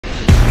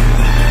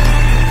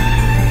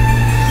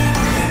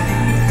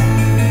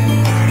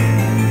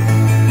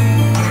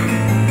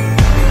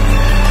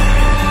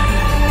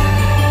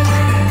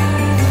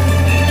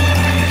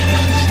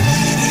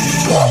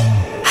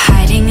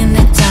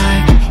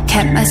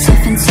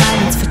myself in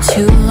silence for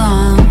too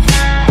long.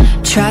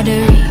 Try to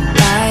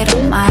rewrite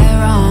all my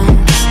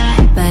wrongs,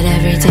 but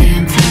every day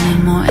I'm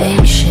feeling more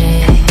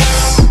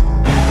anxious.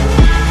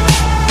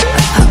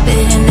 A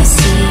puppet in the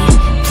sea,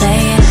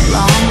 playing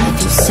along with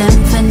your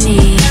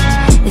symphony.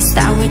 Is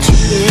that what you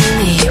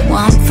really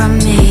want from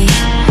me?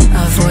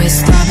 A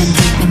voice throbbing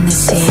deep in the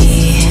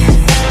sea.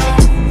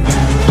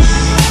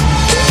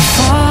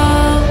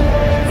 Fall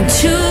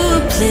into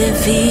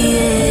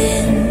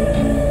oblivion,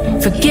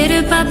 forget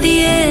about the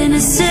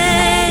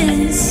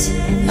innocence.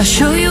 I'll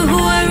show you who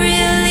I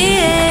really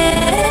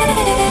am.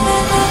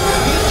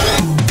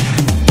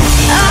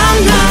 I'm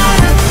not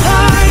a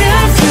part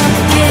of your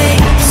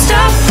game.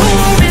 Stop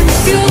pouring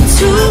fuel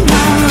to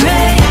my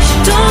rage.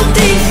 Don't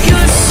think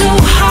you're so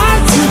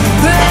hard to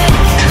break.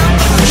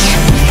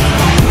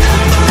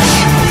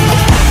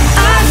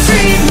 I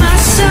freed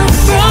myself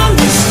from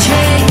this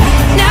chain.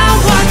 Now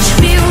watch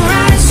me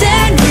rise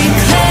and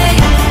reclaim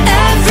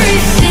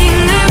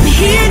everything. I'm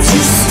here to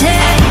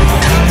stay.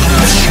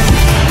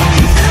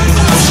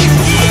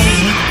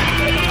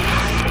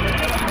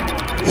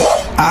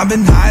 I've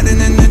been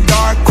hiding in the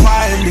dark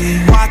quietly,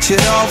 watch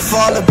it all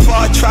fall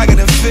apart, trying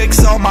to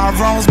fix all my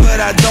wrongs, but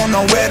I don't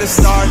know where to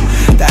start.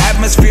 The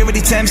atmosphere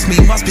really tempts me,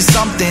 must be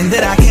something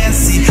that I can't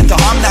see.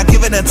 Though I'm not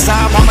giving it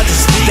time, I'ma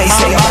just speak. They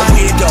say I'm a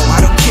weirdo, I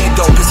don't care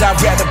though, cause I'd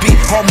rather be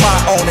on my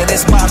own. And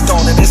it's my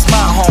throne, and it's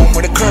my home,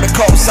 where the curtain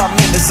coast, I'm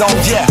in the zone,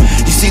 yeah.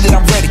 You see that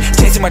I'm ready,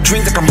 chasing my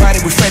dreams like I'm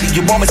riding with Freddy.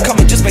 Your moment's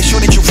coming, just make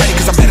sure that you're ready,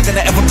 cause I'm better than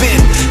I ever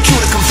been. Cue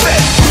the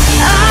confetti.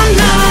 I'm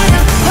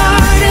not a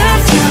part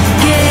of your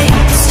game.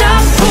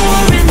 Stop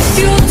pouring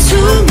fuel to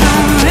my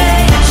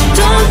rage.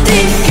 Don't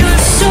think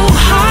you're so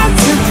hard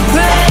to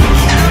break.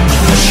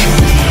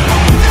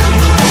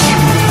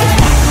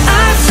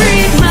 I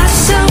freed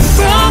myself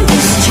from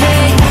this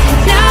chain.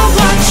 Now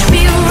watch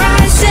me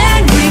rise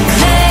and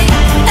reclaim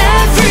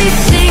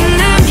everything.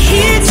 I'm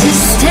here to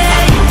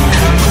stay.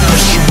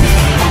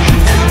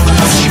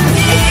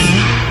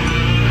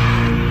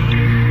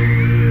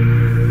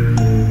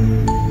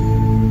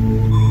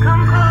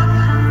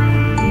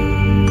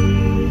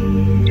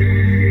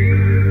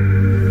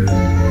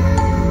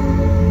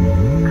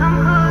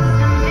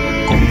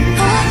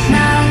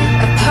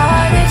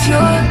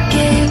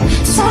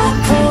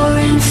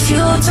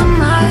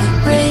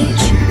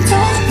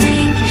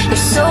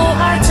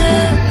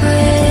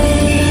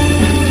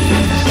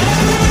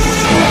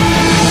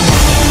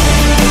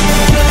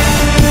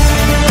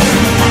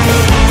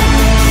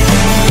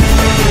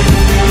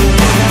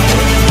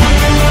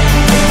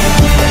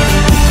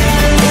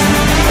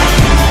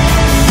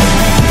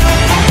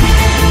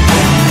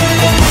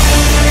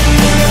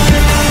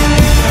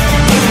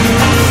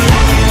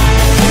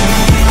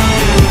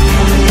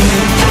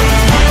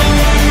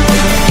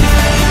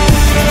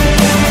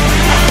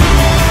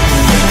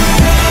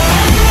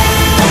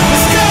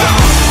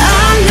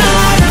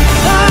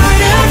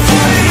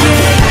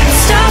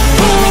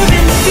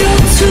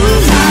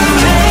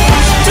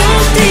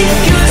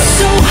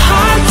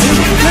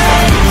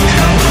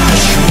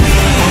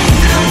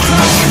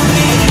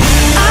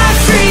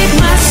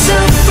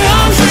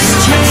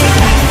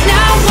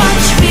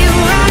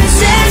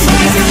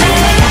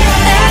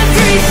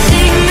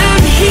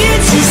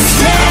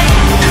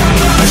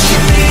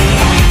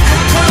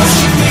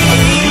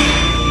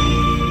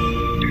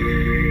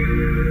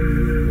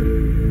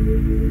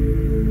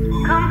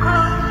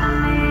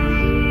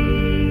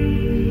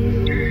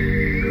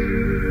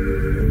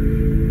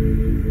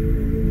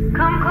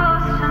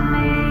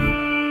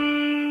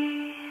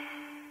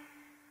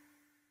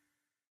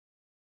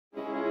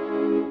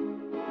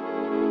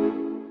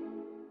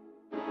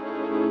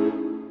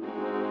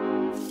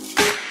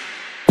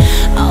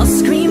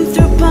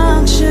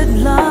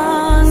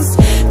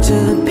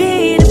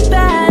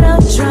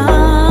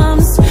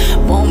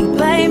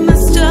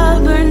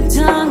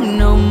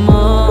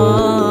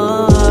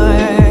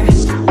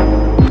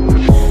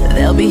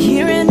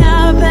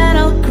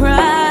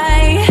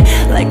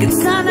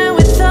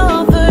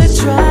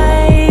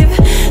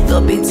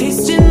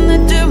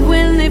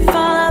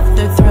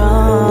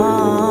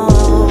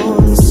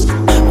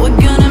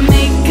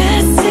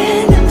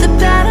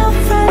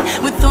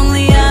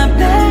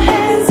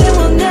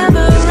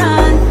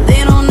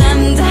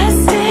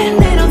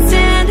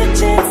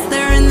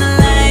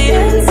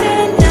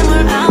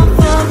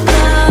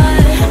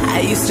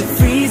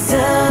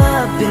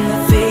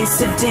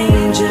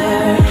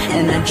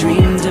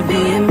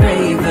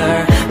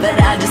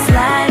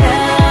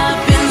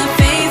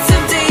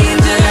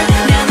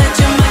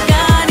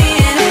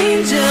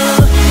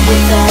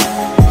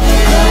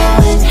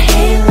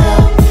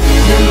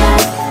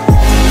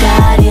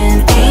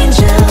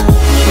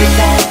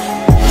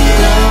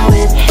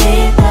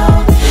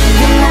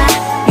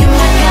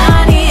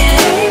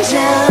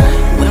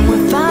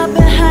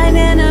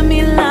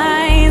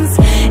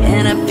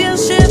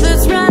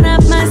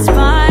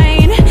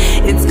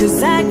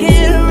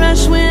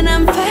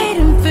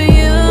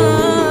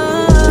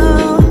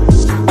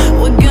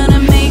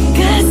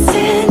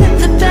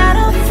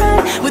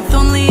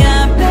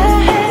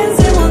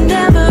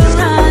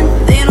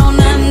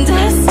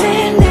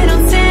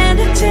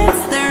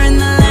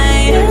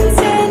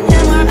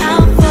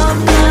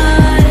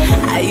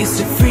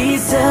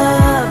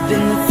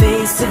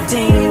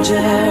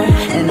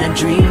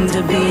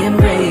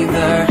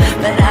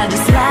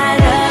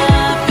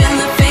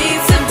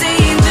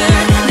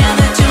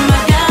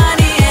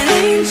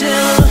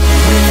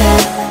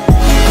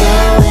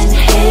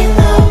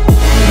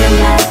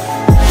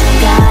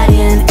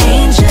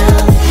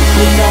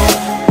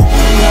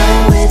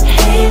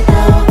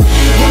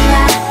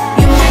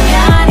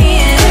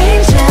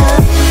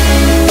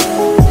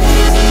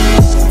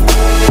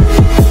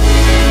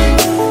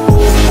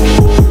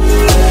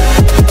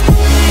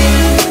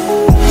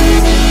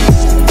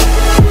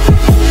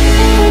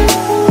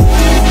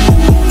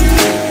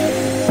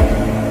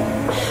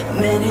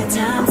 Many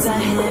times I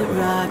hit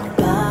rock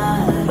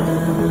bottom.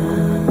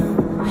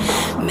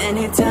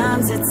 Many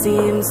times it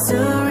seems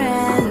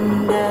surrender.